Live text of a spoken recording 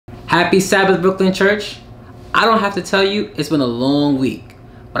Happy Sabbath, Brooklyn Church. I don't have to tell you, it's been a long week,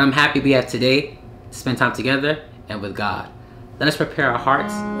 but I'm happy we have today to spend time together and with God. Let us prepare our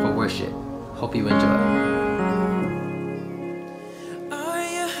hearts for worship. Hope you enjoy. Are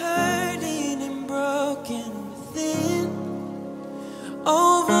you hurting and broken within?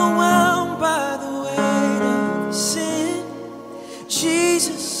 Overwhelmed by the weight of your sin?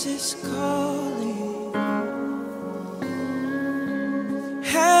 Jesus is calling.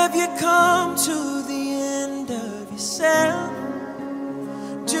 Have you come to the end of yourself?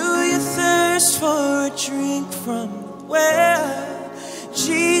 Do you thirst for a drink from the well?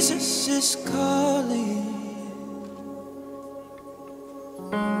 Jesus is calling.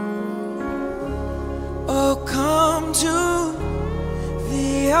 Oh, come to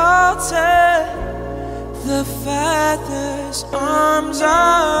the altar. The Father's arms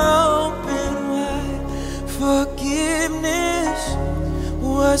are open wide. Forgiveness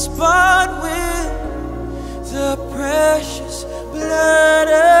was bought with the precious blood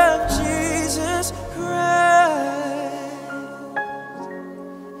of Jesus Christ.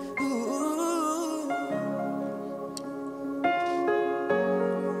 Ooh.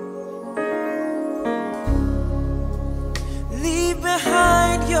 Leave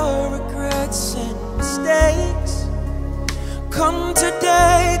behind your regrets and mistakes. Come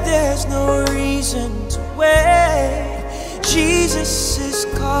today, there's no reason to wait. Jesus is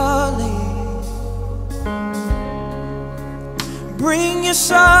calling. Bring your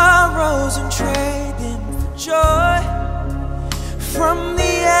sorrows and trade them for joy. From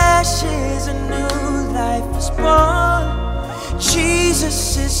the ashes a new life is born.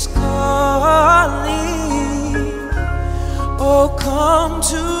 Jesus is calling. Oh, come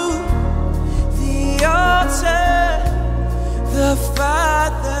to the altar. The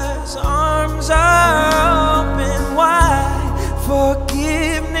Father's arms are open wide.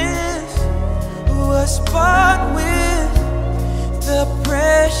 Forgiveness was bought with the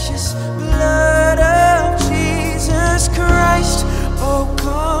precious blood of Jesus Christ. Oh,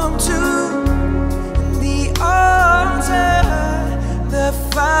 come to the altar. The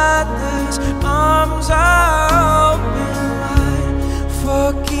Father's arms are open wide.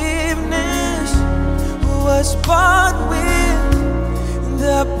 Forgiveness was bought with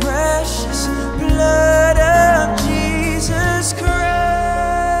the precious blood of Jesus Christ.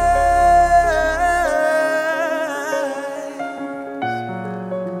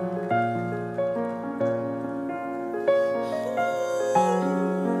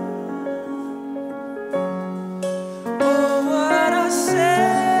 Oh, what a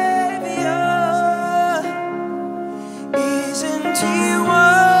Savior! Isn't He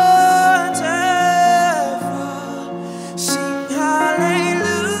wonderful? Sing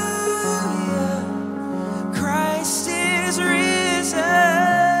hallelujah. Christ is risen.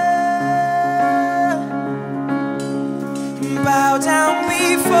 Bow down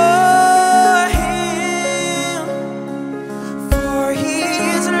before Him, for He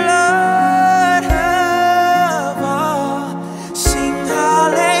is Lord of all. Sing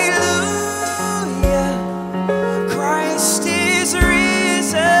hallelujah. Christ is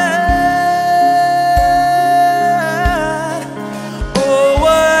risen. Oh,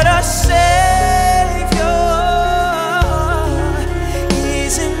 what a Savior!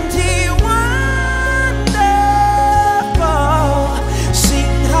 Isn't He wonderful?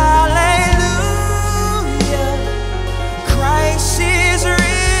 Sing hallelujah. Christ is risen.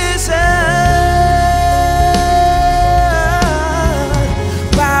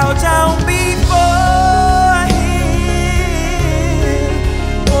 Bow down before Him,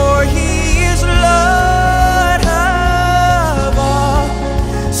 for He is Lord of all.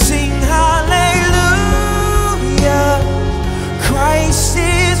 Sing hallelujah. Christ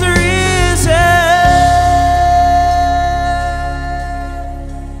is risen.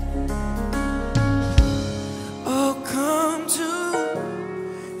 Oh, come to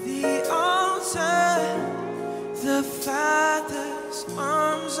the altar. The Father's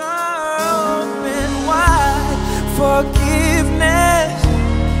arms are open wide. Forgiveness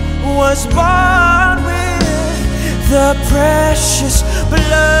was bought with the precious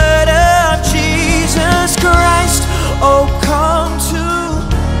blood of Jesus Christ. Oh, come to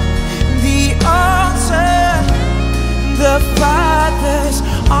the altar. The Father's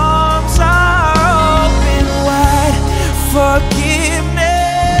arms are open wide.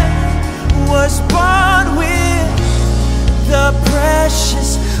 Forgiveness was bought with the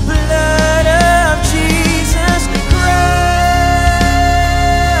precious blood of Jesus Christ.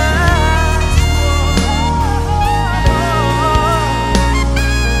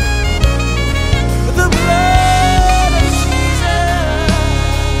 The blood of Jesus.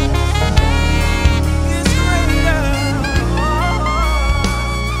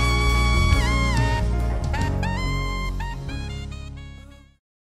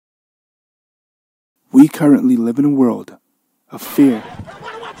 currently live in a world of fear,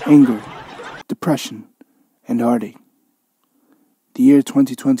 anger, depression, and heartache. The year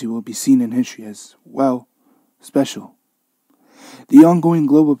 2020 will be seen in history as, well, special. The ongoing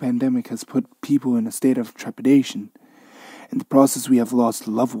global pandemic has put people in a state of trepidation. In the process, we have lost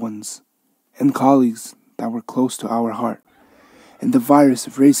loved ones and colleagues that were close to our heart. And the virus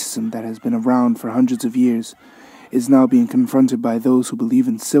of racism that has been around for hundreds of years is now being confronted by those who believe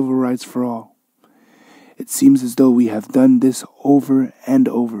in civil rights for all. It seems as though we have done this over and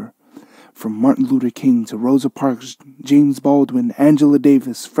over. From Martin Luther King to Rosa Parks, James Baldwin, Angela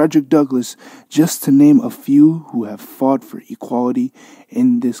Davis, Frederick Douglass, just to name a few who have fought for equality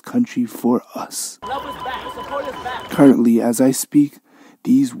in this country for us. Love is back. Support is back. Currently, as I speak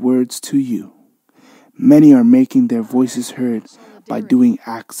these words to you, many are making their voices heard by doing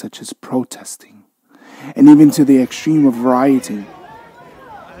acts such as protesting, and even to the extreme of rioting.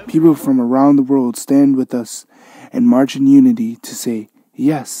 People from around the world stand with us and march in unity to say,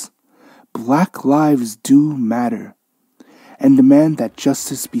 yes, Black lives do matter, and demand that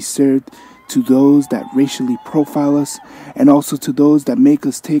justice be served to those that racially profile us and also to those that make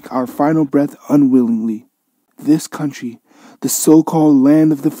us take our final breath unwillingly. This country, the so-called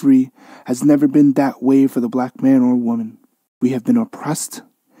land of the free, has never been that way for the black man or woman. We have been oppressed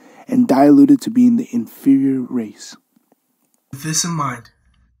and diluted to being the inferior race. With this in mind,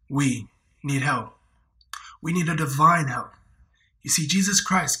 we need help. We need a divine help. You see, Jesus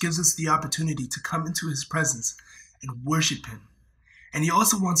Christ gives us the opportunity to come into his presence and worship him. And he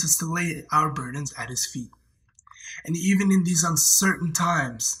also wants us to lay our burdens at his feet. And even in these uncertain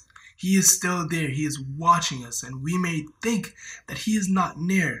times, he is still there. He is watching us. And we may think that he is not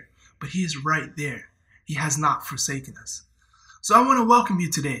near, but he is right there. He has not forsaken us. So I want to welcome you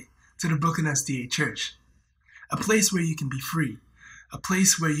today to the Brooklyn SDA Church, a place where you can be free, a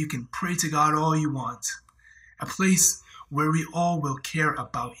place where you can pray to God all you want, a place where we all will care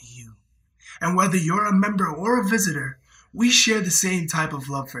about you. And whether you're a member or a visitor, we share the same type of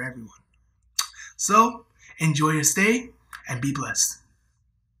love for everyone. So, enjoy your stay and be blessed.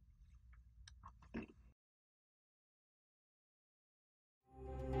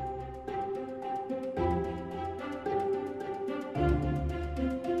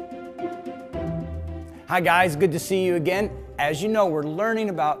 Hi guys, good to see you again. As you know, we're learning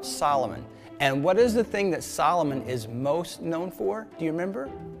about Solomon. And what is the thing that Solomon is most known for? Do you remember?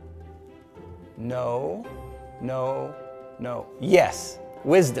 No. Yes,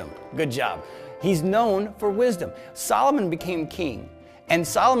 wisdom. Good job. He's known for wisdom. Solomon became king, and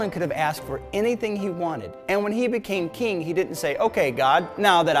Solomon could have asked for anything he wanted. And when he became king, he didn't say, okay, God,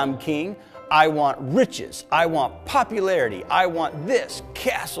 now that I'm king, I want riches, I want popularity, I want this,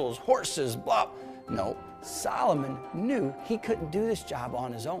 castles, horses, blah. No, Solomon knew he couldn't do this job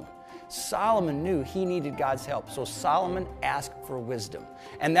on his own. Solomon knew he needed God's help, so Solomon asked for wisdom.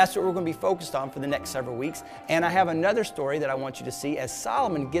 And that's what we're going to be focused on for the next several weeks. And I have another story that I want you to see as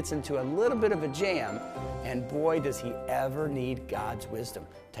Solomon gets into a little bit of a jam, and boy, does he ever need God's wisdom.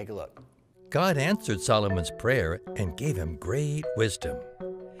 Take a look. God answered Solomon's prayer and gave him great wisdom.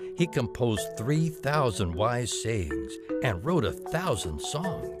 He composed 3,000 wise sayings and wrote 1,000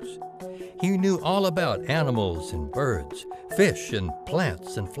 songs. He knew all about animals and birds, fish and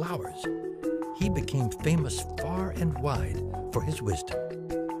plants and flowers. He became famous far and wide for his wisdom.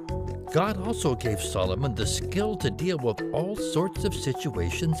 God also gave Solomon the skill to deal with all sorts of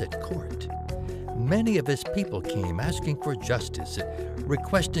situations at court. Many of his people came asking for justice,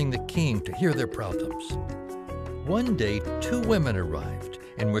 requesting the king to hear their problems. One day, 2 women arrived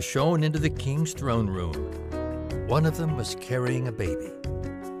and were shown into the king's throne room. One of them was carrying a baby.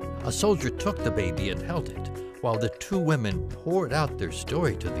 A soldier took the baby and held it, while the 2 women poured out their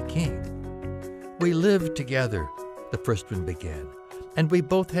story to the king. "We lived together," the first one began, "and we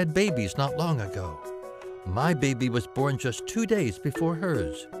both had babies not long ago. My baby was born just 2 days before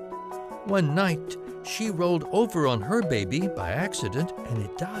hers. One night, she rolled over on her baby by accident and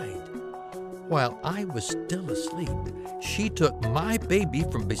it died. While I was still asleep, she took my baby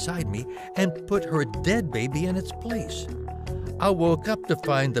from beside me and put her dead baby in its place. I woke up to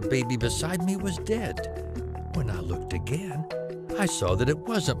find the baby beside me was dead. When I looked again, I saw that it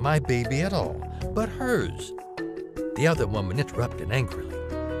wasn't my baby at all, but hers." The other woman interrupted angrily.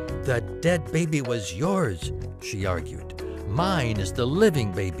 "The dead baby was yours," she argued. "Mine is the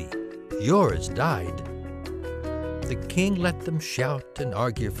living baby. Yours died." The king let them shout and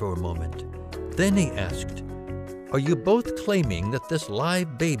argue for a moment. Then he asked, "Are you both claiming that this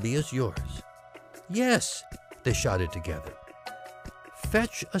live baby is yours?" "Yes," they shouted together.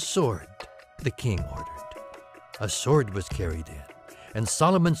 "Fetch a sword," the king ordered. A sword was carried in, and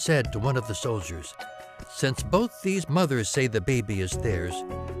Solomon said to one of the soldiers, since both these mothers say the baby is theirs,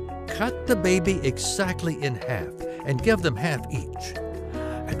 cut the baby exactly in half and give them half each.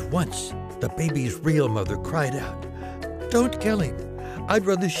 At once, the baby's real mother cried out, "Don't kill him. I'd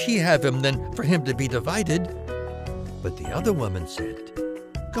rather she have him than for him to be divided." But the other woman said,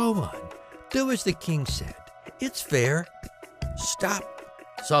 "Go on, do as the king said. It's fair." "Stop,"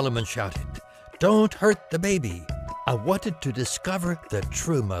 Solomon shouted. "Don't hurt the baby. I wanted to discover the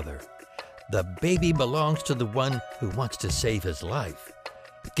true mother. The baby belongs to the one who wants to save his life.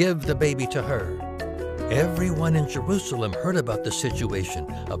 Give the baby to her." Everyone in Jerusalem heard about the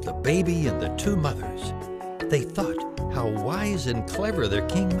situation of the baby and the two mothers. They thought how wise and clever their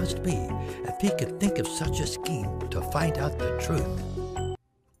king must be if he could think of such a scheme to find out the truth.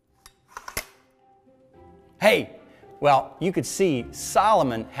 Hey, well, you could see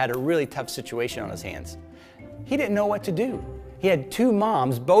Solomon had a really tough situation on his hands. He didn't know what to do. He had two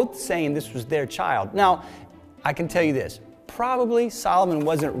moms, both saying this was their child. Now, I can tell you this, probably Solomon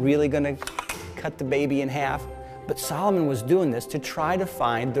wasn't really going to cut the baby in half, but Solomon was doing this to try to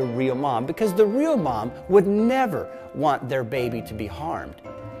find the real mom, because the real mom would never want their baby to be harmed.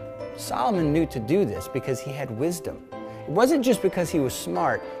 Solomon knew to do this because he had wisdom. It wasn't just because he was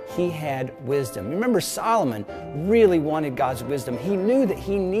smart, he had wisdom. Remember, Solomon really wanted God's wisdom. He knew that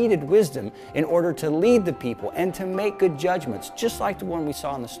he needed wisdom in order to lead the people and to make good judgments, just like the one we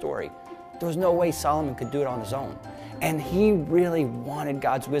saw in the story. There was no way Solomon could do it on his own. And he really wanted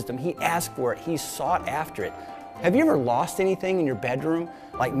God's wisdom. He asked for it. He sought after it. Have you ever lost anything in your bedroom?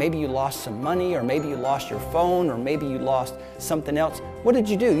 Like maybe you lost some money, or maybe you lost your phone, or maybe you lost something else. What did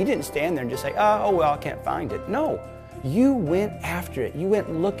you do? You didn't stand there and just say, oh well, I can't find it. No, you went after it. You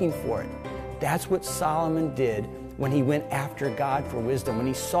went looking for it. That's what Solomon did when he went after God for wisdom. When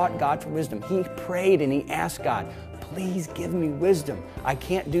he sought God for wisdom, he prayed and he asked God, please give me wisdom. I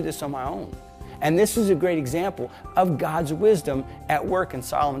can't do this on my own. And this is a great example of God's wisdom at work in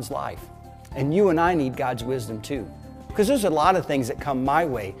Solomon's life. And you and I need God's wisdom too. Because there's a lot of things that come my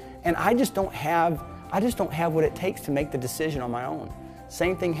way, and I just don't have what it takes to make the decision on my own.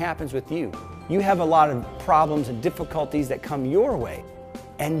 Same thing happens with you. You have a lot of problems and difficulties that come your way,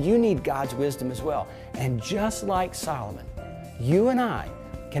 and you need God's wisdom as well. And just like Solomon, you and I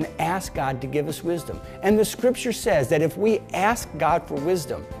can ask God to give us wisdom. And the scripture says that if we ask God for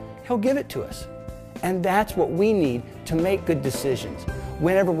wisdom, He'll give it to us. And that's what we need to make good decisions.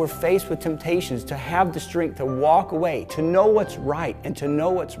 Whenever we're faced with temptations, to have the strength to walk away, to know what's right and to know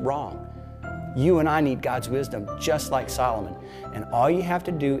what's wrong. You and I need God's wisdom just like Solomon. And all you have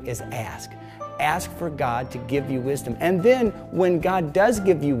to do is ask. Ask for God to give you wisdom. And then when God does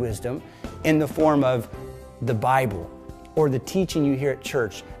give you wisdom in the form of the Bible or the teaching you hear at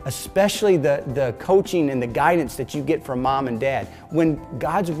church, especially the coaching and the guidance that you get from mom and dad, when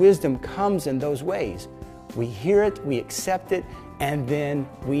God's wisdom comes in those ways, we hear it, we accept it, and then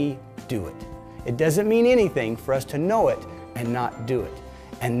we do it. It doesn't mean anything for us to know it and not do it.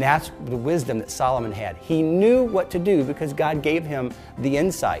 And that's the wisdom that Solomon had. He knew what to do because God gave him the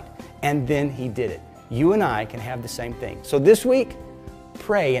insight, and then he did it. You and I can have the same thing. So this week,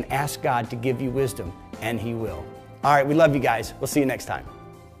 pray and ask God to give you wisdom, and He will. All right, we love you guys. We'll see you next time.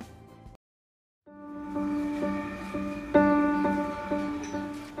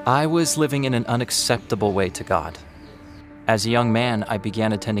 I was living in an unacceptable way to God. As a young man, I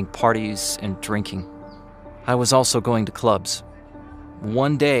began attending parties and drinking. I was also going to clubs.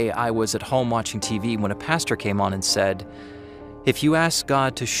 One day, I was at home watching TV when a pastor came on and said, "If you ask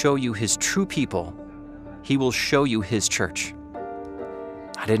God to show you His true people, He will show you His church."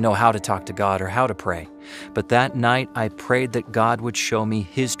 I didn't know how to talk to God or how to pray, but that night I prayed that God would show me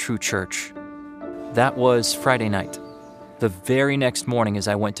His true church. That was Friday night. The very next morning, as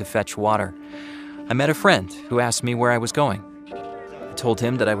I went to fetch water, I met a friend who asked me where I was going. I told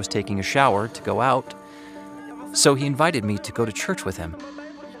him that I was taking a shower to go out, so he invited me to go to church with him.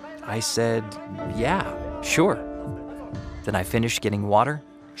 I said, yeah, sure. Then I finished getting water,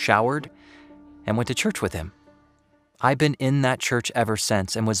 showered, and went to church with him. I've been in that church ever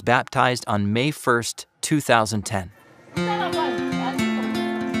since and was baptized on May 1st, 2010.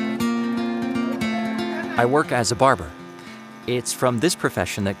 I work as a barber. It's from this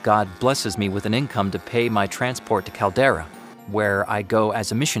profession that God blesses me with an income to pay my transport to Caldera, where I go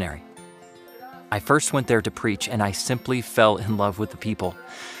as a missionary. I first went there to preach, and I simply fell in love with the people.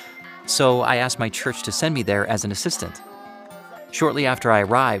 So I asked my church to send me there as an assistant. Shortly after I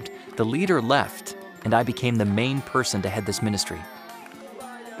arrived, the leader left, and I became the main person to head this ministry.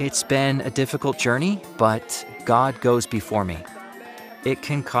 It's been a difficult journey, but God goes before me. It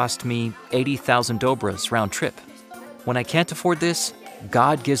can cost me 80,000 dobras round trip. When I can't afford this,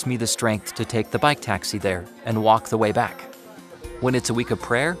 God gives me the strength to take the bike taxi there and walk the way back. When it's a week of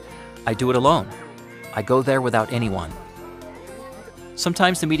prayer, I do it alone. I go there without anyone.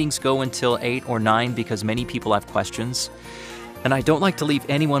 Sometimes the meetings go until 8 or 9 because many people have questions, and I don't like to leave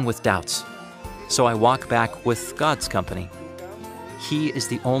anyone with doubts. So I walk back with God's company. He is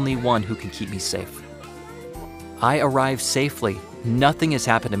the only one who can keep me safe. I arrive safely. Nothing has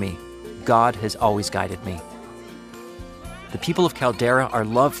happened to me. God has always guided me. The people of Caldera are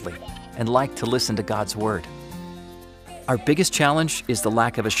lovely and like to listen to God's word. Our biggest challenge is the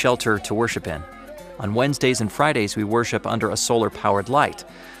lack of a shelter to worship in. On Wednesdays and Fridays, we worship under a solar-powered light.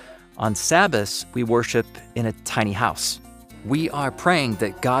 On Sabbaths, we worship in a tiny house. We are praying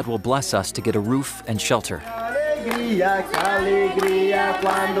that God will bless us to get a roof and shelter.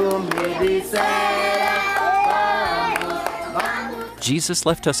 Jesus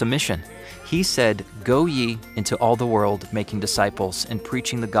left us a mission. He said, "Go ye into all the world, making disciples and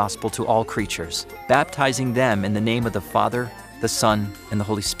preaching the gospel to all creatures, baptizing them in the name of the Father, the Son, and the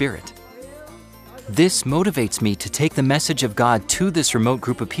Holy Spirit." This motivates me to take the message of God to this remote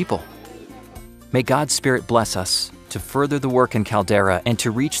group of people. May God's Spirit bless us to further the work in Caldera and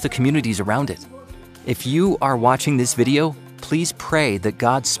to reach the communities around it. If you are watching this video, please pray that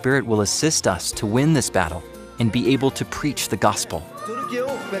God's Spirit will assist us to win this battle and be able to preach the gospel. Tudo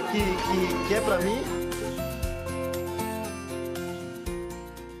que é para mim.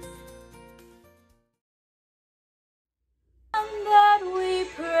 That we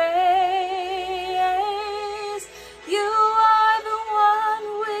praise, you are the one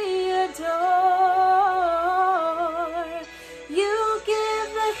we adore. You give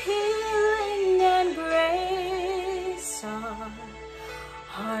the healing and grace. Our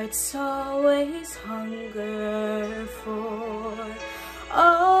hearts always hunger for. Oh,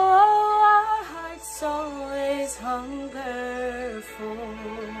 our hearts always hunger for.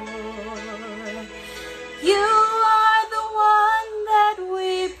 You are the one that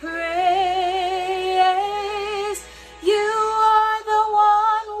we praise. You are the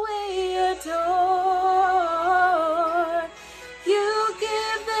one we adore. You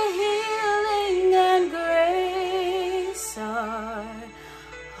give the healing and grace. Our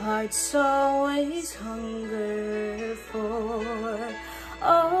hearts always hunger for.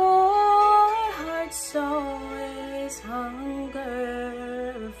 Oh, our hearts always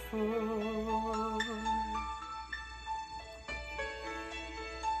hunger for.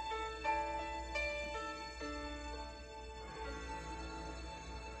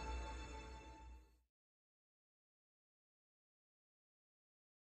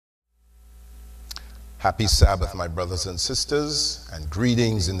 Happy Sabbath, my brothers and sisters, and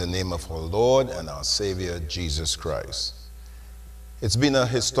greetings in the name of our Lord and our Savior, Jesus Christ. It's been a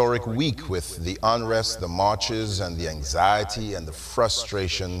historic week with the unrest, the marches, and the anxiety and the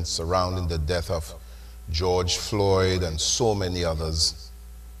frustration surrounding the death of George Floyd and so many others.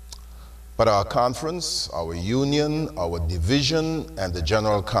 But our conference, our union, our division, and the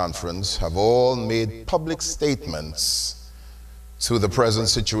General Conference have all made public statements to the present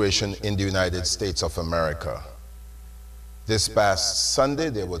situation in the United States of America. This past Sunday,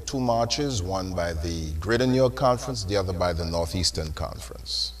 there were 2 marches, one by the Greater New York Conference, the other by the Northeastern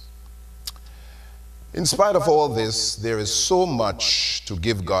Conference. In spite of all this, there is so much to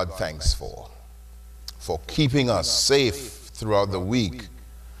give God thanks for keeping us safe throughout the week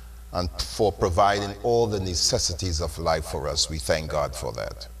and for providing all the necessities of life for us. We thank God for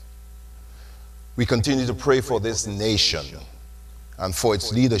that. We continue to pray for this nation and for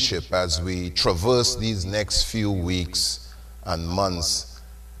its leadership as we traverse these next few weeks and months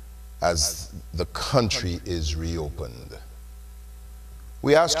as the country is reopened.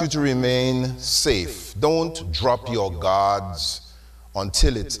 We ask you to remain safe. Don't drop your guards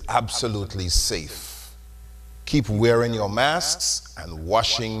until it's absolutely safe. Keep wearing your masks and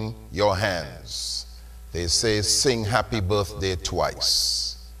washing your hands. They say sing happy birthday twice.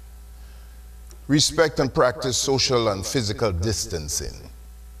 Respect and practice social and physical distancing.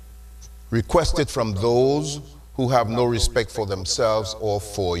 Request it from those who have no respect for themselves or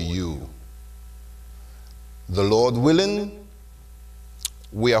for you. The Lord willing,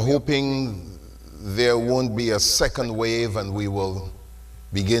 we are hoping there won't be a second wave and we will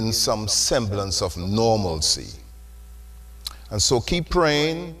begin some semblance of normalcy. And so keep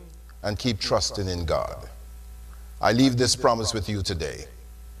praying and keep trusting in God. I leave this promise with you today.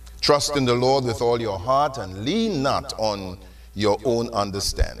 Trust in the Lord with all your heart and lean not on your own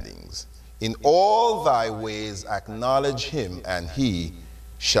understandings. In all thy ways acknowledge him, and he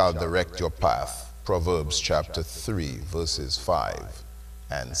shall direct your path. Proverbs chapter 3, verses 5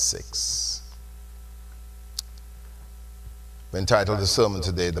 and 6. We entitled the sermon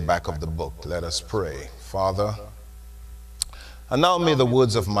today, The Back of the Book. Let us pray. Father, and now may the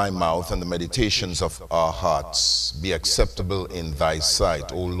words of my mouth and the meditations of our hearts be acceptable in thy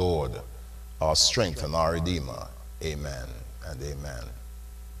sight, O Lord, our strength and our Redeemer. Amen and amen.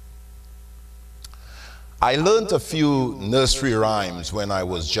 I learned a few nursery rhymes when I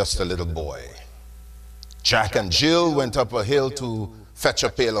was just a little boy. Jack and Jill went up a hill to fetch a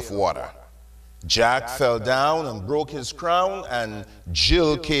pail of water. Jack fell down and broke his crown, and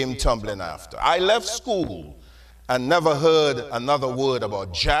Jill came tumbling after. I left school and never heard another word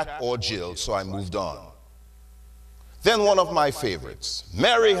about Jack or Jill, so I moved on. Then one of my favorites.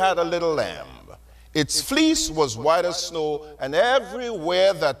 Mary had a little lamb. Its fleece was white as snow, and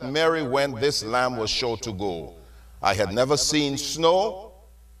everywhere that Mary went, this lamb was sure to go. I had never seen snow,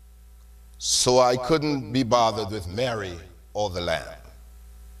 so I couldn't be bothered with Mary or the lamb.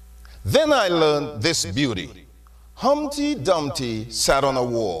 Then I learned this beauty. Humpty Dumpty sat on a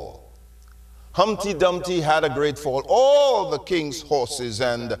wall. Humpty Dumpty had a great fall. All the king's horses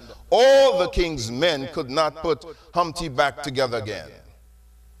and all the king's men could not put Humpty back together again.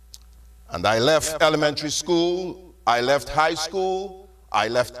 And I left elementary school, I left high school, I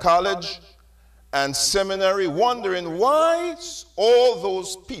left college and seminary, wondering why all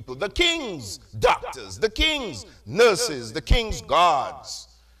those people, the king's doctors, the king's nurses, the king's guards,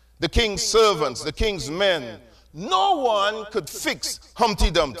 the king's servants, the king's men, no one could fix Humpty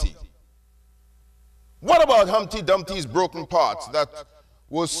Dumpty. What about Humpty Dumpty's broken parts that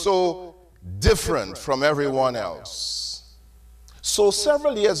was so different from everyone else? So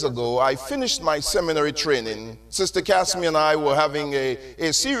several years ago, I finished my seminary training. Sister Casimir and I were having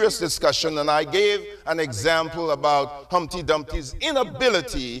a serious discussion, and I gave an example about Humpty Dumpty's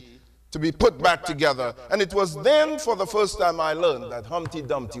inability to be put back together. And it was then for the first time I learned that Humpty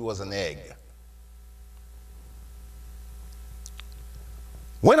Dumpty was an egg.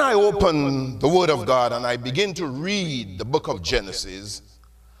 When I open the Word of God and I begin to read the book of Genesis,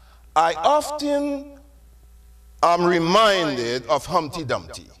 I often am reminded of Humpty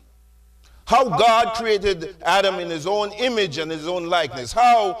Dumpty. How God created Adam in his own image and his own likeness.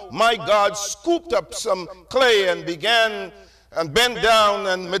 How my God scooped up some clay and began and bent down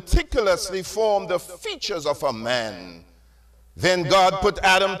and meticulously formed the features of a man. Then God put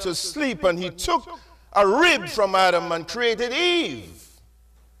Adam to sleep, and he took a rib from Adam and created Eve.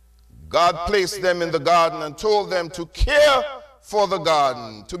 God placed them in the garden and told them to care for the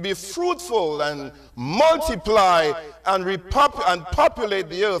garden, to be fruitful and multiply and populate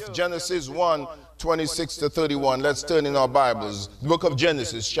the earth. Genesis 1, 26 to 31. Let's turn in our Bibles. The book of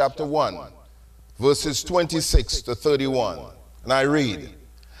Genesis, chapter 1, verses 26 to 31. And I read,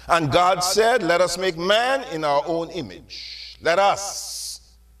 and God said, let us make man in our own image. Let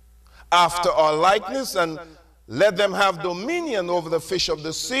us, after our likeness, and let them have dominion over the fish of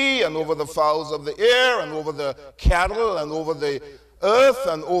the sea, and over the fowls of the air, and over the cattle, and over the earth,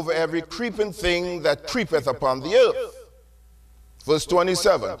 and over every creeping thing that creepeth upon the earth. Verse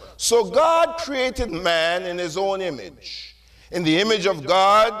 27. So God created man in his own image. In the image of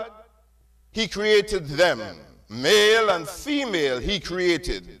God, he created them. Male and female he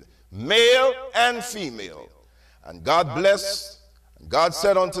created, male and female. And God blessed, and God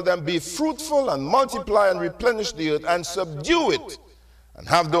said unto them, be fruitful and multiply and replenish the earth and subdue it, and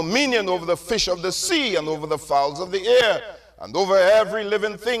have dominion over the fish of the sea, and over the fowls of the air, and over every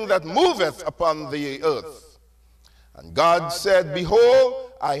living thing that moveth upon the earth. And God said,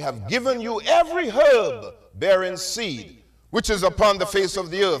 behold, I have given you every herb bearing seed, which is upon the face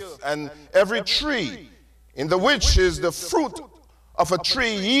of the earth, and every tree in the which is the fruit of a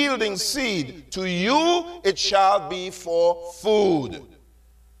tree yielding seed. To you it shall be for food.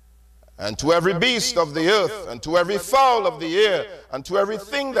 And to every beast of the earth, and to every fowl of the air, and to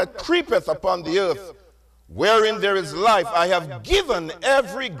everything that creepeth upon the earth, wherein there is life, I have given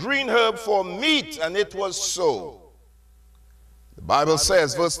every green herb for meat. And it was so. The Bible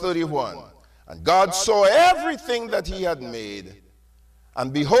says, verse 31, and God saw everything that he had made,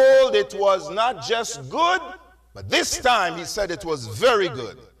 and behold, it was not just good, but this time he said it was very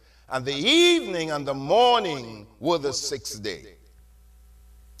good. And the evening and the morning were the sixth day.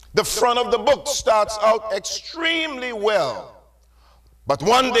 The front of the book starts out extremely well. But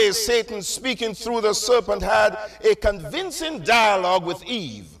one day Satan, speaking through the serpent, had a convincing dialogue with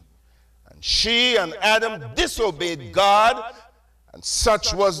Eve. And she and Adam disobeyed God, and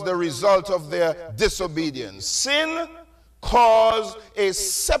such was the result of their disobedience. Sin caused a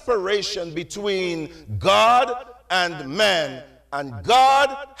separation between God and man, and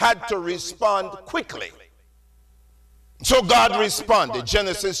God had to respond quickly. So God responded.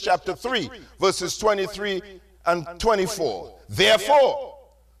 Genesis chapter 3, verses 23 and 24. Therefore,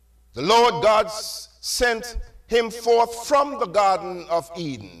 the Lord God sent him forth from the Garden of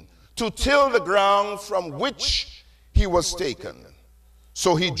Eden to till the ground from which he was taken.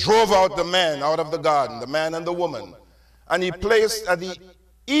 So he drove out the man out of the garden, the man and the woman, and he placed at the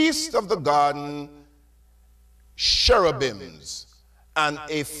east of the garden cherubims and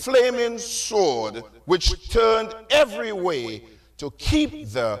a flaming sword which turned every way to keep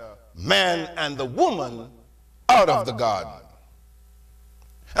the man and the woman out of the garden.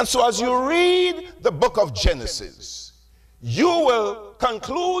 And so as you read the book of Genesis, you will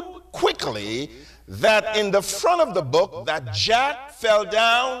conclude quickly that in the front of the book that Jack fell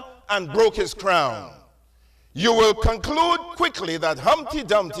down and broke his crown. You will conclude quickly that Humpty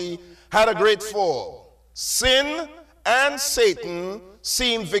Dumpty had a great fall. Sin and Satan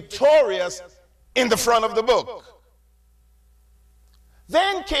seemed victorious in the front of the book.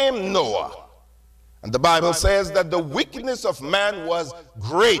 Then came Noah, and the Bible says that the wickedness of man was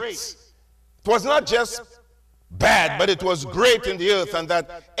great. It was not just bad, but it was great in the earth, and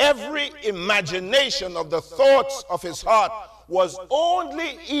that every imagination of the thoughts of his heart was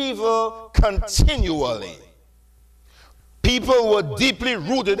only evil continually. People were deeply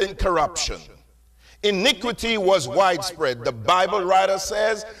rooted in corruption. Iniquity was widespread. The Bible writer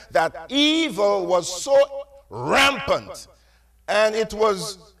says that evil was so rampant, and it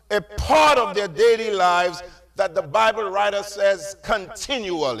was a part of their daily lives that the Bible writer says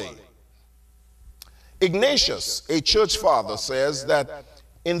continually. Ignatius, a church father, says that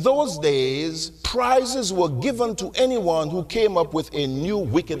in those days, prizes were given to anyone who came up with a new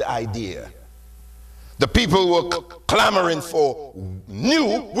wicked idea. The people were clamoring for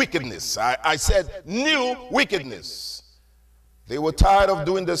new wickedness. I said new wickedness. They were tired of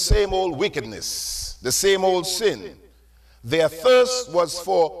doing the same old wickedness, the same old sin. Their thirst was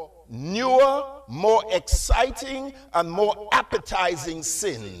for newer, more exciting, and more appetizing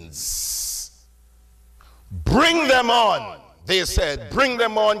sins. Bring them on, they said. Bring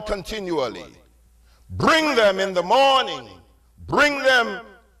them on continually. Bring them in the morning. Bring them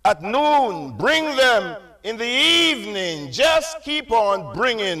at noon. Bring them in the evening. Just keep on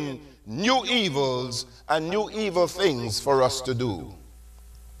bringing new evils and new evil things for us to do.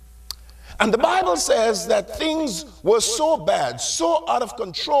 And the Bible says that things were so bad, so out of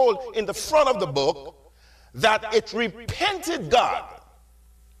control in the front of the book, that it repented God.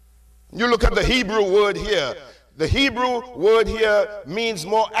 You look at the Hebrew word here. The Hebrew word here means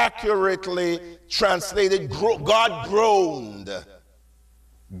more accurately translated, God groaned.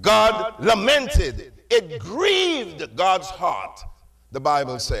 God lamented. It grieved God's heart. The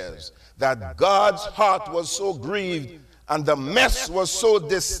Bible says that God's heart was so grieved and the mess was so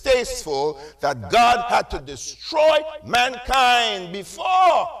distasteful that God had to destroy mankind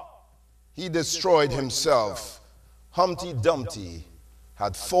before he destroyed himself. Humpty Dumpty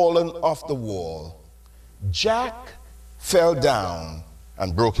had fallen off the wall. Jack fell down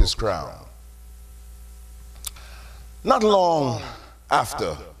and broke his crown. Not long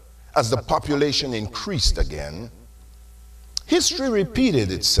after, as the population increased again, history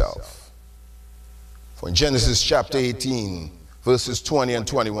repeated itself. For in Genesis chapter 18, verses 20 and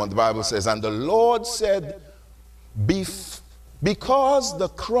 21, the Bible says, and the Lord said, because the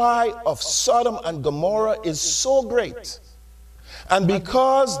cry of Sodom and Gomorrah is so great, and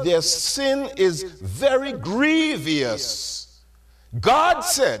because their sin is very grievous, God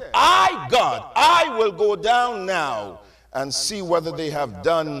said, I will go down now and see whether they have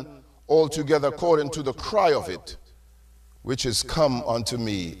done altogether according to the cry of it, which is come unto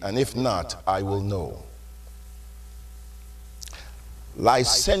me, and if not, I will know.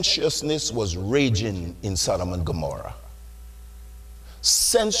 Licentiousness was raging in Sodom and Gomorrah.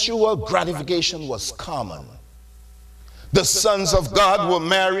 Sensual gratification was common. The sons of God were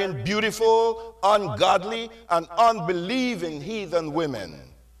marrying beautiful, ungodly, and unbelieving heathen women.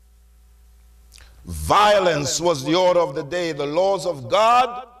 Violence was the order of the day. The laws of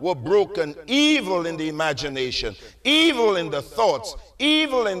God were broken. Evil in the imagination, evil in the thoughts,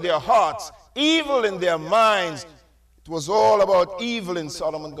 evil in their hearts, evil in their minds. It was all about evil in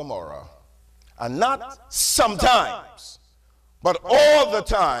Sodom and Gomorrah. And not sometimes, but all the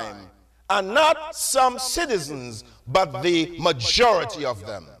time. And not some citizens, but the majority of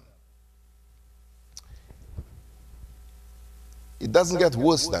them. It doesn't get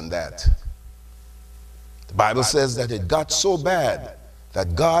worse than that. The Bible says that it got so bad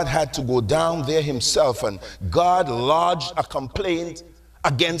that God had to go down there himself, and God lodged a complaint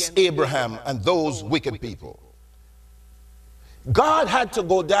against Abraham and those wicked people. God had to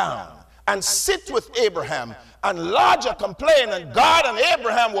go down and sit with Abraham and larger complaint, and God and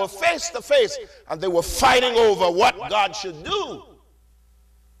Abraham were face to face, and they were fighting over what God should do.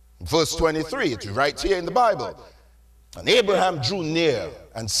 Verse 23, it's right here in the Bible. And Abraham drew near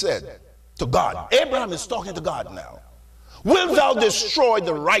and said to God, Abraham is talking to God now, wilt thou destroy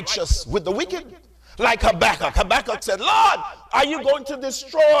the righteous with the wicked? Like Habakkuk. Habakkuk said, Lord, are you going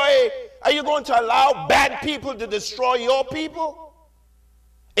to allow bad people to destroy your people?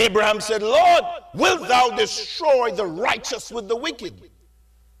 Abraham said, Lord, wilt thou destroy the righteous with the wicked?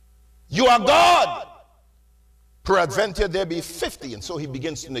 You are God. Peradventure there be 50, and so he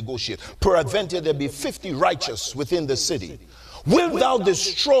begins to negotiate. Peradventure there be 50 righteous within the city. Wilt thou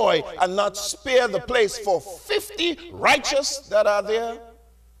destroy and not spare the place for 50 righteous that are there?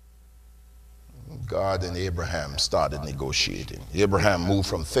 God and Abraham started negotiating. Abraham moved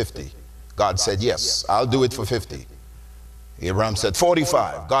from 50. God said, yes, I'll do it for 50. Abraham said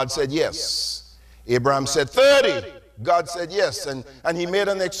 45. God said, yes. Abraham said 30. God said, yes. And he made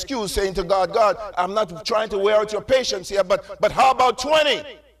an excuse saying to God, God, I'm not trying to wear out your patience here, but how about 20?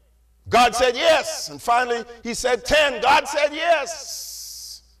 God said, yes. And finally, he said 10. God said,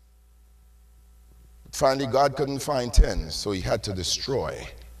 yes. Finally, God couldn't find 10, so he had to destroy.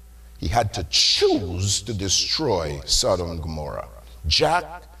 He had to choose to destroy Sodom and Gomorrah. Jack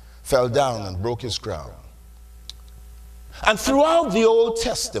fell down and broke his crown. And throughout the Old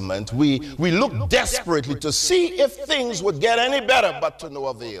Testament, we look desperately to see if things would get any better, but to no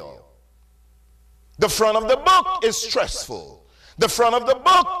avail. The front of the book is stressful. The front of the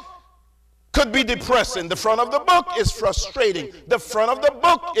book could be depressing. The front of the book is frustrating. The front of the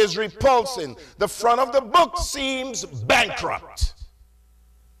book is repulsing. The front of the book seems bankrupt.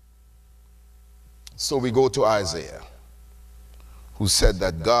 So we go to Isaiah, who said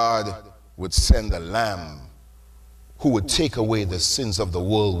that God would send a lamb who would take away the sins of the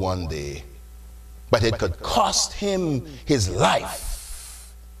world one day, but it could cost him his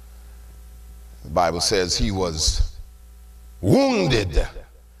life. The Bible says he was wounded.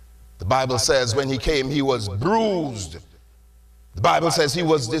 The Bible says when he came, he was bruised. The Bible says he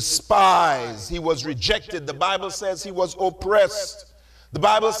was despised. He was rejected. The Bible says he was oppressed. The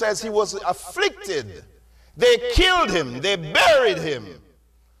Bible says he was afflicted. They killed him. They buried him.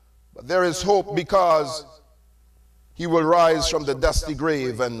 But there is hope, because he will rise from the dusty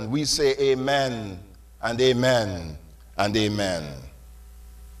grave, and we say amen and amen and amen.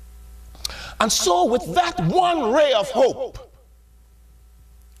 And so with that one ray of hope,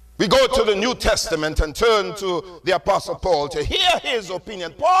 we go to the New Testament and turn to the Apostle Paul to hear his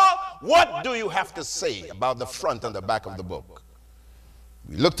opinion. Paul, what do you have to say about the front and the back of the book?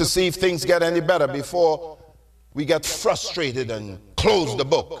 We look to see if things get any better before we get frustrated and close the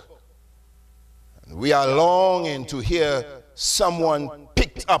book. And we are longing to hear someone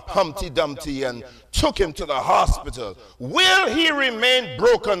picked up Humpty Dumpty and took him to the hospital. Will he remain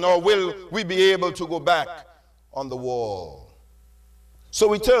broken, or will we be able to go back on the wall? So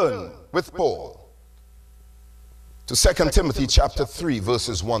we turn with Paul to 2 Timothy chapter 3,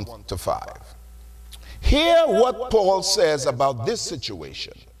 verses 1 to 5. Hear what Paul says about this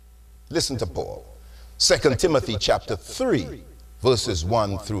situation. Listen to Paul. 2 Timothy chapter 3, verses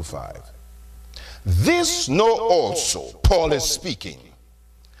 1 through 5. This know also, Paul is speaking,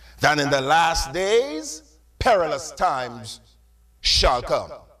 that in the last days perilous times shall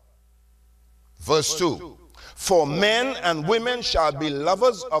come. Verse 2. For men and women shall be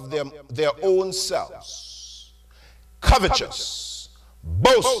lovers of their own selves, covetous,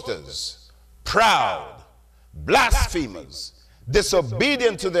 boasters, proud, blasphemers,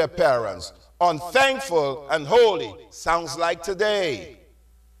 disobedient to their parents, unthankful and holy. Sounds like today.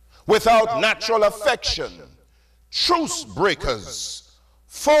 Without natural affection, truce breakers,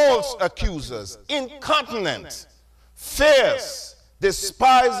 false accusers, incontinent, fierce,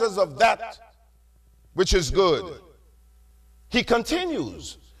 despisers of that which is good. He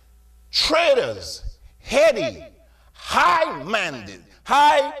continues, traitors, heady, high-minded,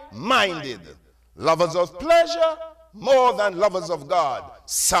 lovers of pleasure more than lovers of God.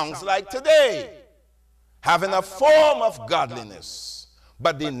 Sounds like today. Having a form of godliness,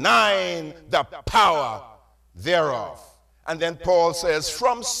 but denying the power thereof. And then Paul says,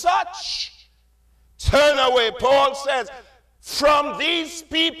 from such, turn away. Paul says, from these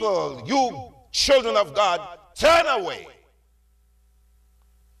people, you children of God, turn away.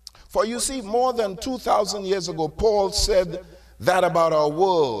 For you see, more than 2,000 years ago, Paul said that about our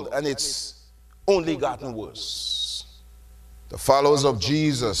world, and it's only gotten worse. The followers of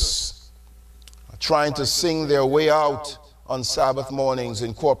Jesus are trying to sing their way out on Sabbath mornings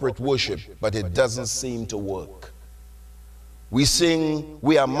in corporate worship, but it doesn't seem to work. We sing,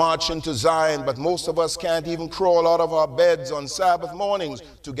 we are marching to Zion, but most of us can't even crawl out of our beds on Sabbath mornings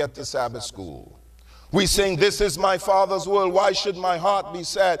to get to Sabbath school. We sing, this is my Father's world, why should my heart be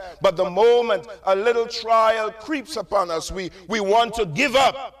sad? But the moment a little trial creeps upon us, we want to give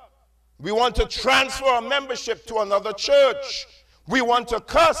up. We want to transfer our membership to another church. We want to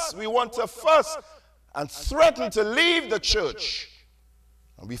cuss, we want to fuss, and threaten to leave the church.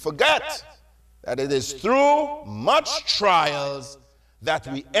 And we forget that it is through much trials that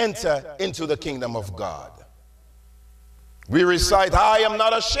we enter into the kingdom of God. We recite, I am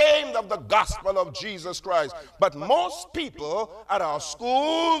not ashamed of the gospel of Jesus Christ. But most people at our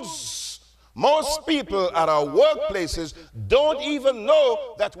schools, most people at our workplaces don't even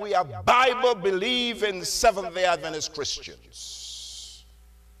know that we are Bible-believing Seventh-day Adventist Christians.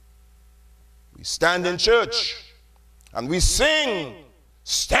 We stand in church and we sing,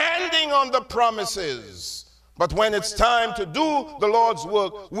 standing on the promises. But when it's time to do the Lord's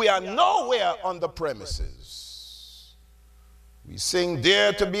work, we are nowhere on the premises. We sing,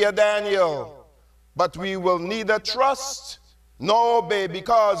 dare to be a Daniel, but we will neither trust nor obey,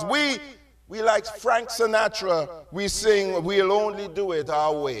 because we like Frank Sinatra, we sing, we'll only do it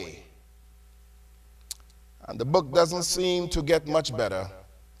our way. And the book doesn't seem to get much better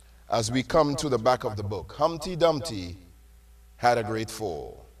as we come to the back of the book. Humpty Dumpty had a great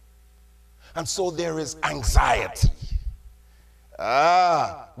fall. And so there is anxiety.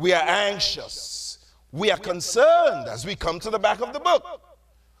 We are anxious. We are concerned as we come to the back of the book.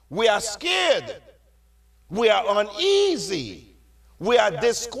 We are scared. We are uneasy. We are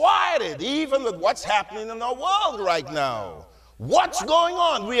disquieted even with what's happening in our world right now. What's going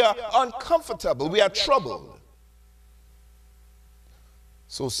on? We are uncomfortable. We are troubled.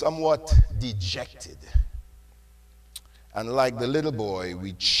 So somewhat dejected. And like the little boy,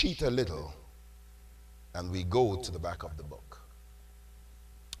 we cheat a little and we go to the back of the book.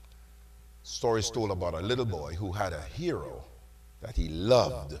 Stories told about a little boy who had a hero that he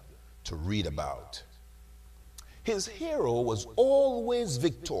loved to read about. His hero was always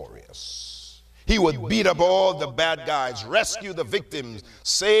victorious. He would beat up all the bad guys, rescue the victims,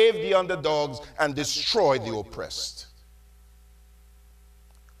 save the underdogs, and destroy the oppressed.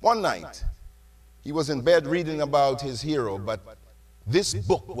 One night, he was in bed reading about his hero, but this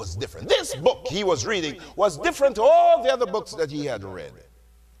book was different. This book he was reading was different to all the other books that he had read.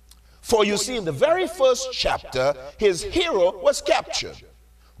 For you see, in the very first chapter, his hero was captured,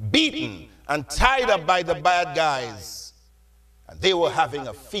 beaten, and tied up by the bad guys. And they were having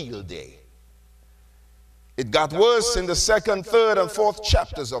a field day. It got worse in the second, third, and fourth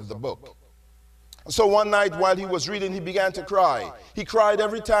chapters of the book. So one night while he was reading, he began to cry. He cried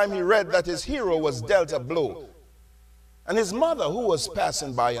every time he read that his hero was dealt a blow. And his mother, who was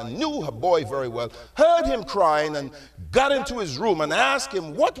passing by and knew her boy very well, heard him crying and got into his room and asked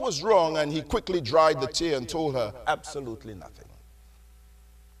him what was wrong, and he quickly dried the tear and told her absolutely nothing.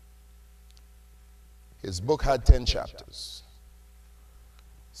 His book had 10 chapters.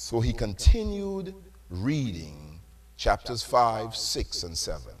 So he continued reading chapters 5, 6, and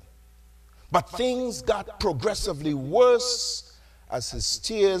 7. But things got progressively worse as his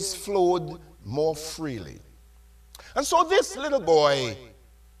tears flowed more freely. And so this little boy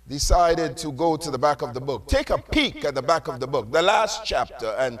decided to go to the back of the book, take a peek at the back of the book, the last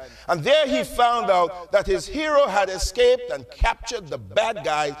chapter, and there he found out that his hero had escaped and captured the bad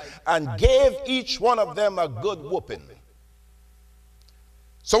guys and gave each one of them a good whooping.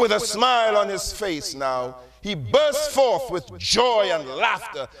 So with a smile on his face now, he burst forth with joy and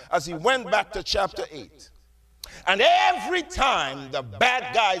laughter as he went back to chapter 8. And every time the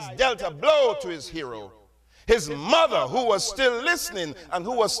bad guys dealt a blow to his hero, his mother, who was still listening and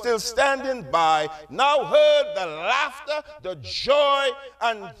who was still standing by, now heard the laughter, the joy,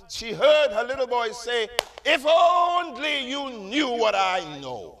 and she heard her little boy say, "If only you knew what I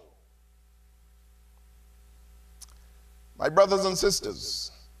know." My brothers and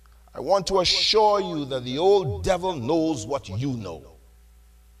sisters, I want to assure you that the old devil knows what you know.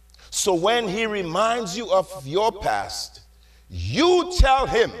 So when he reminds you of your past, you tell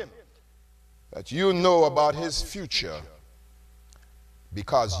him that you know about his future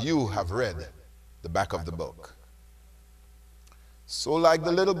because you have read the back of the book. So like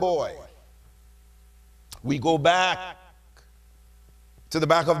the little boy, we go back to the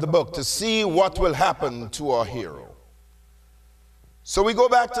back of the book to see what will happen to our hero. So we go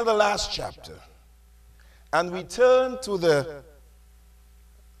back to the last chapter and we turn to the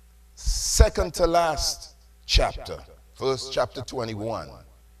second to last chapter, first chapter 21.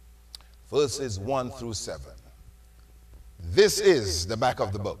 Verses 1 through 7. This is the back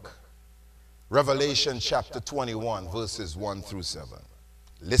of the book. Revelation chapter 21, verses 1 through 7.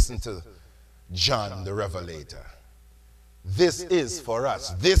 Listen to John the Revelator. This is for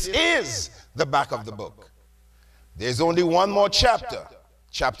us. This is the back of the book. There's only one more chapter,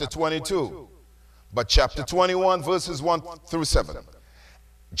 chapter 22. But chapter 21, verses 1 through 7.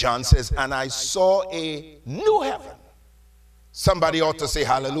 John says, and I saw a new heaven. Somebody ought to say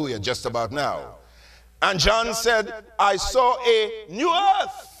hallelujah just about now. And John said, I saw a new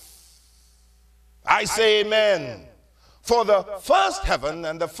earth. I say amen. For the first heaven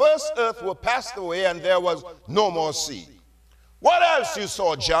and the first earth were passed away, and there was no more sea. What else you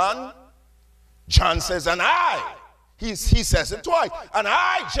saw, John? John says, and I. He says it twice. And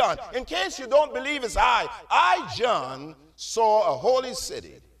I, John, in case you don't believe it's I, John, saw a holy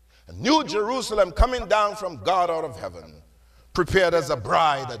city, a new Jerusalem coming down from God out of heaven, prepared as a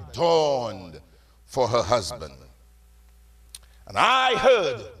bride adorned for her husband. And I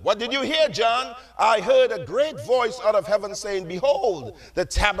heard, what did you hear, John? I heard a great voice out of heaven saying, behold, the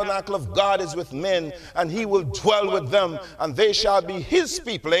tabernacle of God is with men, and he will dwell with them, and they shall be his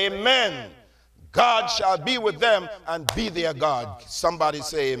people. Amen. God shall be with them and be their God. Somebody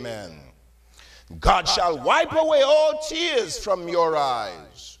say amen. God shall wipe away all tears from your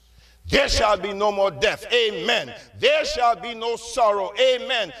eyes. There shall be no more death. Amen. There shall be no sorrow.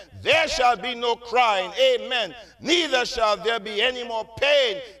 Amen. There shall be no crying. Amen. Neither shall there be any more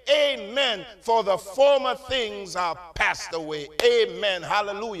pain. Amen. For the former things are passed away. Amen.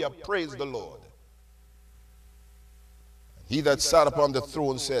 Hallelujah. Praise the Lord. He that sat upon the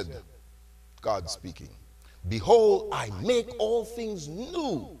throne said, God speaking, behold, I make all things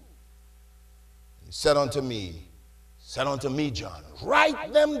new. He said unto me, John,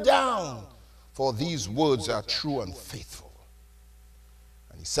 write them down, for these words are true and faithful.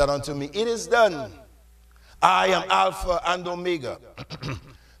 And he said unto me, it is done. I am Alpha and Omega,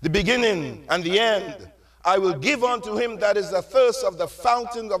 the beginning and the end. I will give unto him that is the thirst of the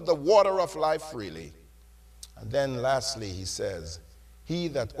fountain of the water of life freely. And then lastly he says, he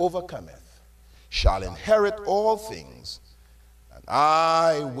that overcometh shall inherit all things, and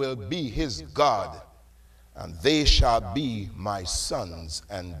I will be his God, and they shall be my sons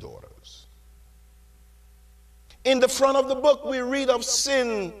and daughters. In the front of the book, we read of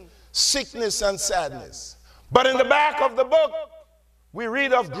sin, sickness, and sadness. But in the back of the book, we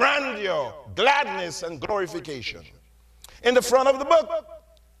read of grandeur, gladness, and glorification. In the front of the book,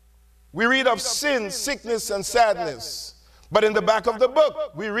 we read of sin, sickness, and sadness. But in the back of the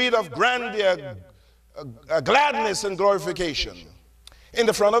book, we read of grandeur, gladness, and glorification. In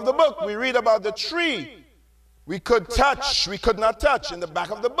the front of the book, we read about the tree we could touch, we could not touch. In the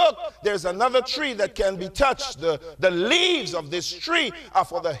back of the book, there's another tree that can be touched. The leaves of this tree are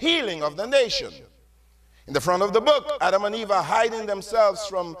for the healing of the nation. In the front of the book, Adam and Eve are hiding themselves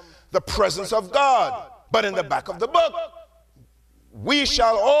from the presence of God. But in the back of the book, we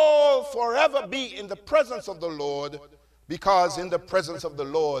shall all forever be in the presence of the Lord, because in the presence of the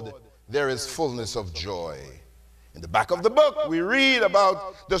Lord there is fullness of joy. In the back of the book, we read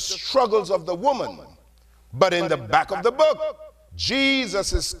about the struggles of the woman. But in the back of the book,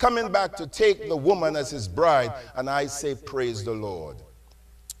 Jesus is coming back to take the woman as his bride. And I say, praise the Lord.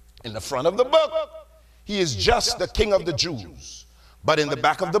 In the front of the book, he is just the King of the Jews. But in the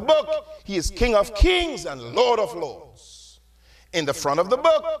back of the book, he is King of kings and Lord of lords. In the front of the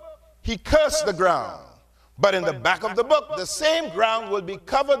book, he cursed the ground. But in the back of the book, the same ground will be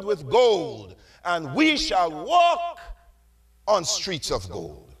covered with gold, and we shall walk on streets of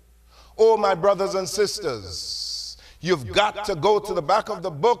gold. Oh, my brothers and sisters, you've got to go to the back of the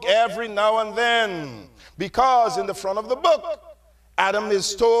book every now and then, because in the front of the book, Adam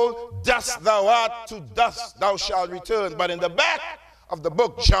is told, dust thou art, to dust thou shalt return. But in the back of the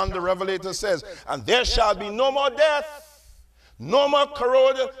book, John the Revelator says, and there shall be no more death, no more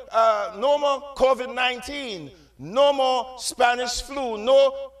COVID-19, no more Spanish flu,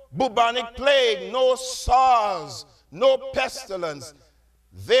 no bubonic plague, no SARS, no pestilence.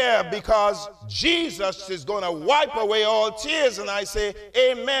 There, because Jesus is going to wipe away all tears. And I say,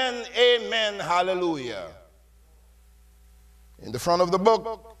 amen, amen, hallelujah. In the front of the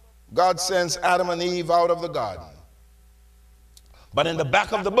book, God sends Adam and Eve out of the garden. But in the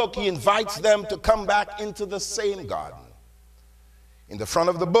back of the book, he invites them to come back into the same garden. In the front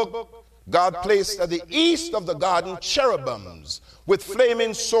of the book, God placed at the east of the garden cherubims with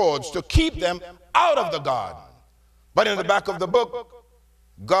flaming swords to keep them out of the garden. But in the back of the book,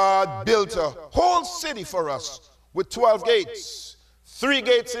 God built a whole city for us with 12 gates. 3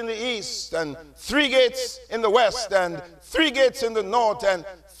 gates in the east, and 3 gates in the west, and 3 gates in the north, and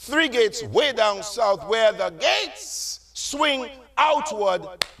 3 gates way down south, where the gates swing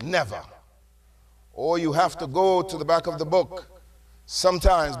outward never. or you have to go to the back of the book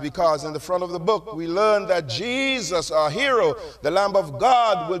sometimes, because in the front of the book we learn that Jesus, our hero, the Lamb of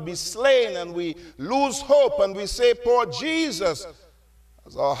God, will be slain, and we lose hope and we say, poor Jesus,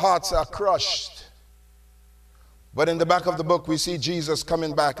 as our hearts are crushed. But in the back of the book we see Jesus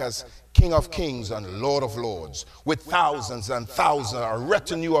coming back as King of Kings and Lord of Lords, with thousands and thousands, a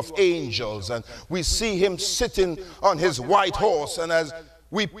retinue of angels, and we see him sitting on his white horse. And as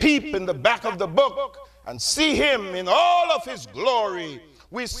we peep in the back of the book and see him in all of his glory,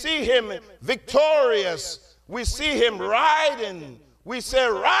 we see him victorious, we see him riding, we say,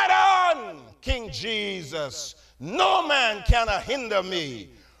 ride on, King Jesus, no man cannot hinder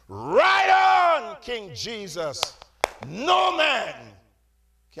me. Ride on, King Jesus, no man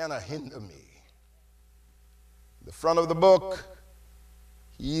cannot hinder me. The front of the book,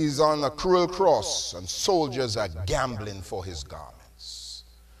 he's on a cruel cross and soldiers are gambling for his garments.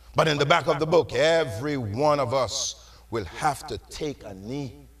 But in the back of the book, every one of us will have to take a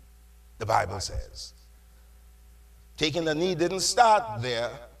knee, the Bible says. Taking a knee didn't start there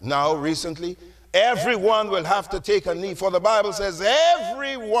now recently. Everyone will have to take a knee, for the Bible says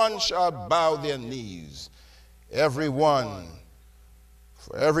everyone shall bow their knees. Everyone,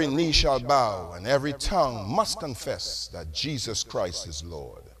 for every knee shall bow and every tongue must confess that Jesus Christ is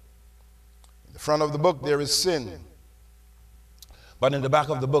Lord. In the front of the book there is sin, but in the back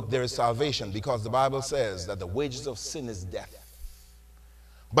of the book there is salvation, because the Bible says that the wages of sin is death,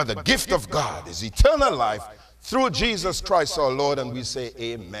 but the gift of God is eternal life through Jesus Christ our Lord. And we say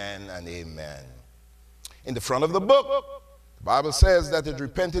amen and amen. In the front of the book, the Bible says that it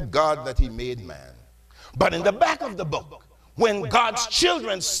repented God that he made man. But in the back of the book, when God's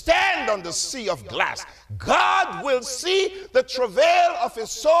children stand on the sea of glass, God will see the travail of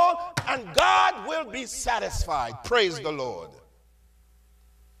his soul and God will be satisfied. Praise the Lord.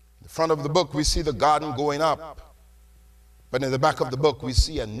 In the front of the book, we see the garden going up. But in the back of the book, we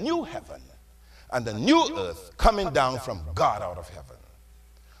see a new heaven and a new earth coming down from God out of heaven.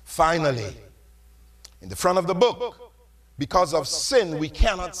 Finally, in the front of the book, because of sin, we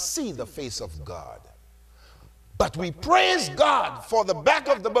cannot see the face of God. But we praise God for the back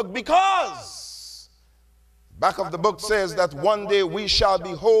of the book, because the back of the book says that one day we shall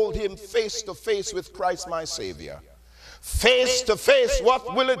behold him face to face with Christ my Savior. Face to face,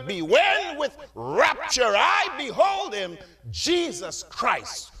 what will it be? When with rapture I behold him, Jesus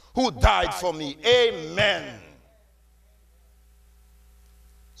Christ, who died for me. Amen.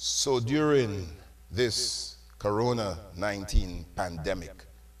 So during this Corona-19 pandemic,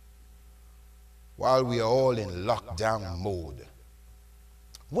 while we are all in lockdown mode,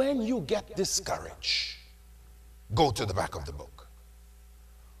 when you get discouraged, go to the back of the book.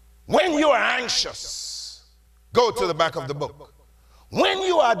 When you are anxious, go to the back of the book. When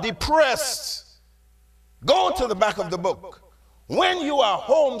you are depressed, go to the back of the book. When you are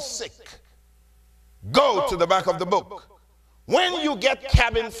homesick, go to the back of the book. When you get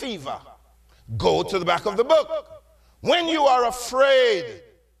cabin fever, go to the back of the book. When you are afraid,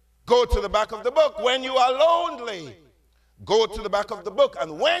 go to the back of the book. When you are lonely, go to the back of the book.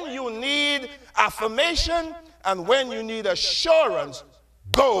 And when you need affirmation and when you need assurance,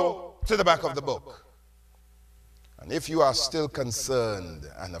 go to the back of the book. And if you are still concerned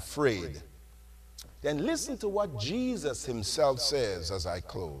and afraid, then listen to what Jesus himself says as I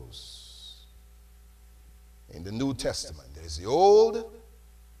close. In the New Testament, there's the Old,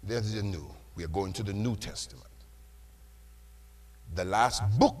 there's the New. We are going to the New Testament. The last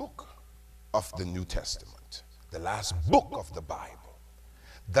book of the New Testament, the last book of the Bible,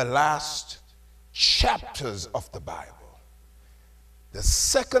 the last chapters of the Bible, the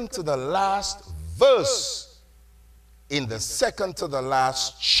second to the last verse in the second to the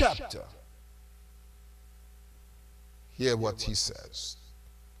last chapter. Hear what he says.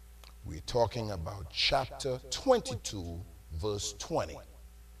 We're talking about chapter 22, verse 20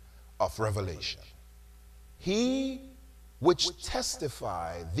 of Revelation. He which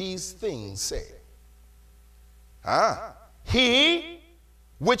testify these things say. He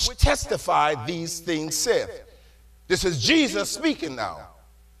which testify these things saith. This is Jesus speaking now.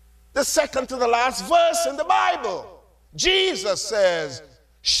 The second to the last verse in the Bible. Jesus says,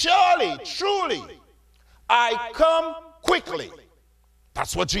 surely, truly, I come quickly.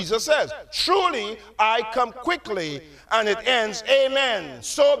 That's what Jesus says. Truly, I come quickly. And it ends, amen.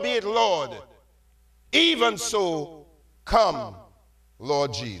 So be it, Lord. Even so, come,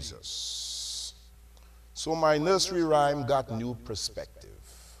 Lord Jesus. So my nursery rhyme got new perspective.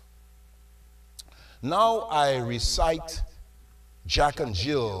 Now I recite, Jack and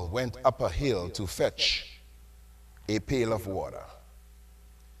Jill went up a hill to fetch a pail of water.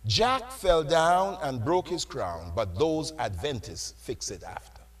 Jack fell down and broke his crown, but those Adventists fix it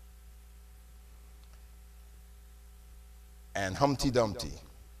after. And Humpty Dumpty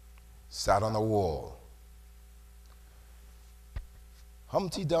sat on a wall.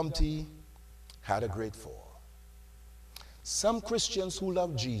 Humpty Dumpty had a great fall. Some Christians who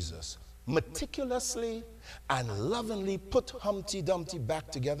love Jesus meticulously and lovingly put Humpty Dumpty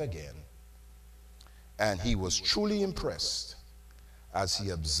back together again. And he was truly impressed as he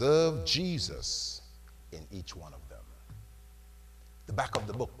observed Jesus in each one of them. The back of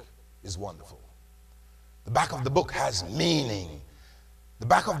the book is wonderful. The back of the book has meaning. The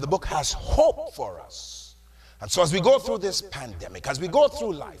back of the book has hope for us. And so as we go through this pandemic, as we go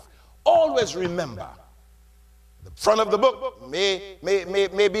through life, always remember, the front of the book may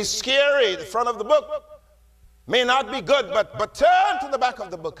be scary. The front of the book may not be good, but turn to the back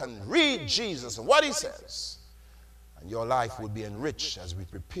of the book and read Jesus and what he says. And your life will be enriched as we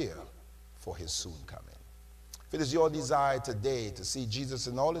prepare for his soon coming. If it is your desire today to see Jesus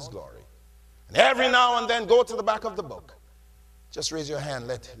in all his glory, and every now and then go to the back of the book, just raise your hand,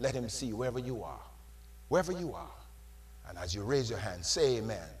 let him see wherever you are. Wherever you are. And as you raise your hand, say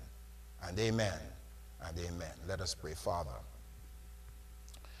amen and amen and amen. Let us pray. Father,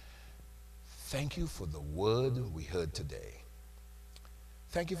 thank you for the word we heard today.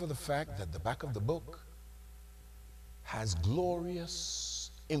 Thank you for the fact that the back of the book has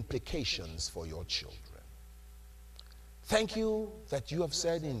glorious implications for your children. Thank you that you have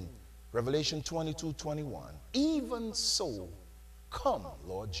said in Revelation 22:21, even so, come,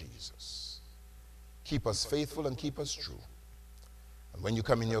 Lord Jesus. Keep us faithful and keep us true. And when you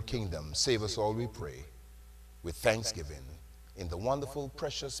come in your kingdom, save us all, we pray, with thanksgiving, in the wonderful,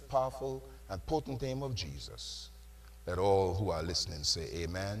 precious, powerful, and potent name of Jesus. Let all who are listening say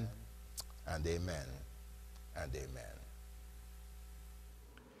amen and amen and amen.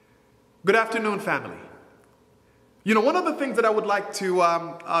 Good afternoon, family. You know, one of the things that I would like to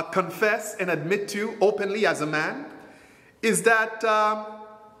confess and admit to openly as a man is that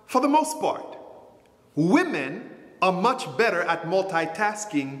for the most part, women are much better at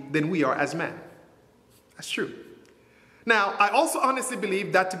multitasking than we are as men. That's true. Now, I also honestly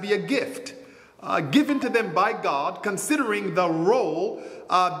believe that to be a gift given to them by God, considering the role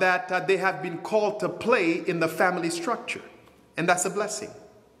that they have been called to play in the family structure. And that's a blessing.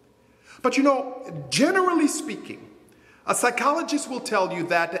 But you know, generally speaking, a psychologist will tell you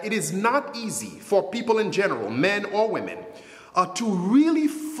that it is not easy for people in general, men or women, to really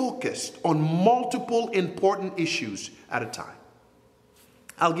focus on multiple important issues at a time.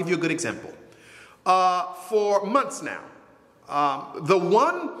 I'll give you a good example. For months now, the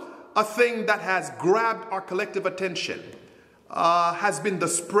one thing that has grabbed our collective attention has been the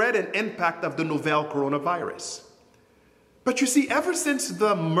spread and impact of the novel coronavirus. But you see, ever since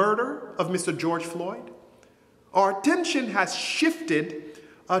the murder of Mr. George Floyd, our attention has shifted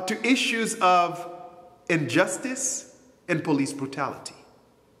to issues of injustice and police brutality.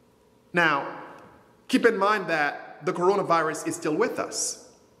 Now, keep in mind that the coronavirus is still with us.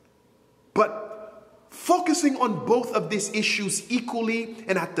 But focusing on both of these issues equally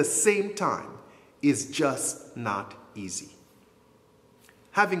and at the same time is just not easy.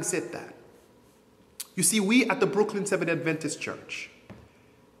 Having said that, you see, we at the Brooklyn Seventh Adventist Church,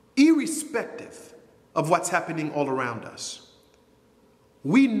 irrespective of what's happening all around us,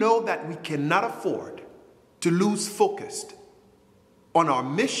 we know that we cannot afford to lose focus on our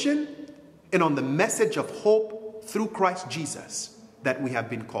mission and on the message of hope through Christ Jesus that we have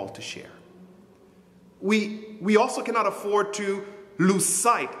been called to share. We also cannot afford to lose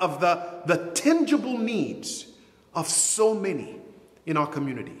sight of the tangible needs of so many in our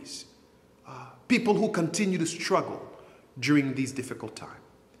communities. People who continue to struggle during these difficult times.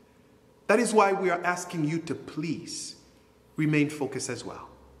 That is why we are asking you to please remain focused as well.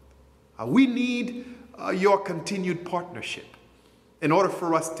 We need your continued partnership in order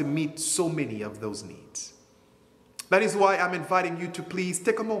for us to meet so many of those needs. That is why I'm inviting you to please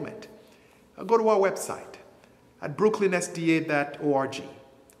take a moment. Go to our website at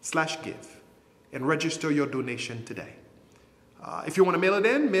brooklynsda.org/give and register your donation today. If you want to mail it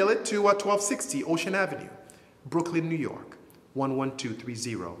in, mail it to 1260 Ocean Avenue, Brooklyn, New York,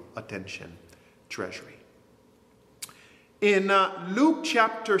 11230, attention, Treasury. In Luke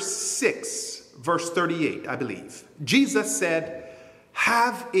chapter 6, verse 38, I believe, Jesus said,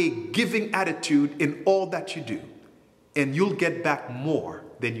 have a giving attitude in all that you do, and you'll get back more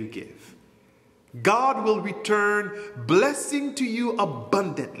than you give. God will return blessing to you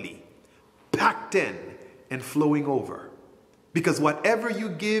abundantly, packed in and flowing over. Because whatever you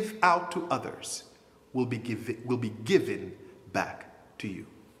give out to others will be given back to you.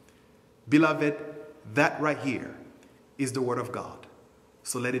 Beloved, that right here is the word of God.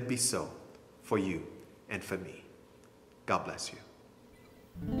 So let it be so for you and for me. God bless you.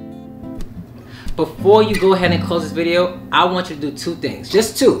 Before you go ahead and close this video, I want you to do two things.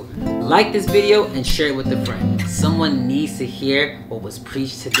 Just two. Like this video and share it with a friend. Someone needs to hear what was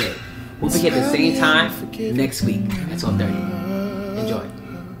preached today. We'll be here at the same time next week at 12:30. Enjoy.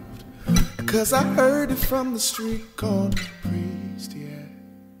 Cause I heard it from the street corner priest, yeah.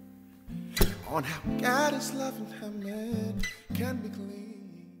 On how God is loving, how man can be clean.